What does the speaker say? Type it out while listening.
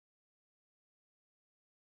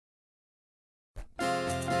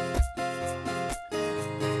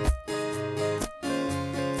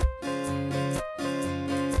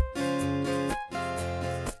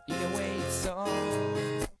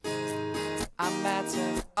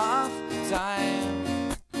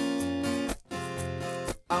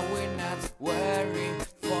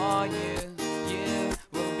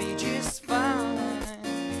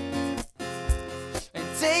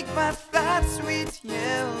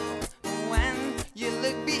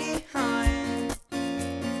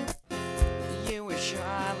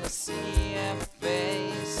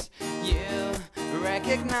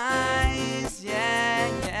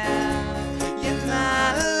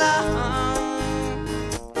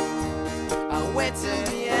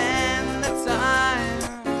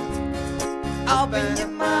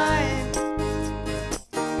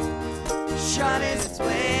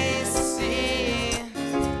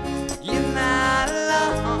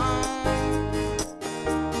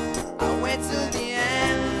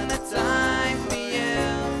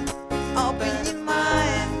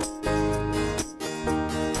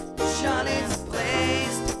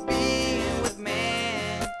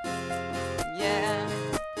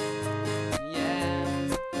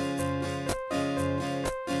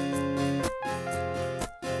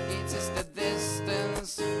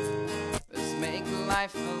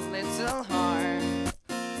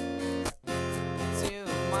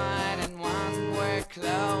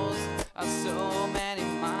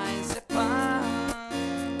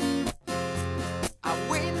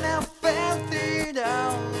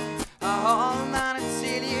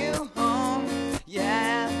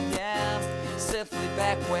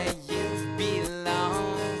back where you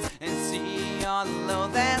belong and see all the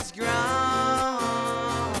love that's grown.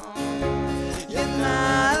 You're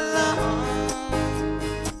not alone.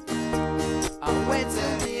 I'll wait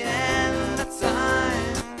till the end of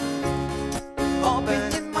time.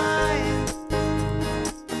 Open your mind.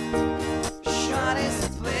 Shot is a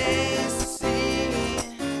place to see.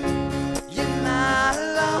 You're not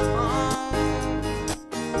alone.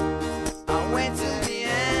 I'll wait till the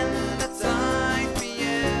end of time for you.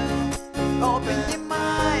 Open your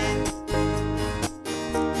mind.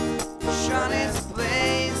 Shot is a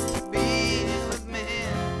place to be with me.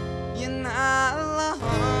 You're not alone.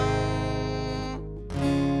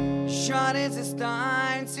 Shot is it's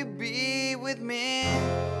time to be with me.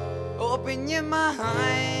 Open your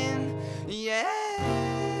mind, yeah.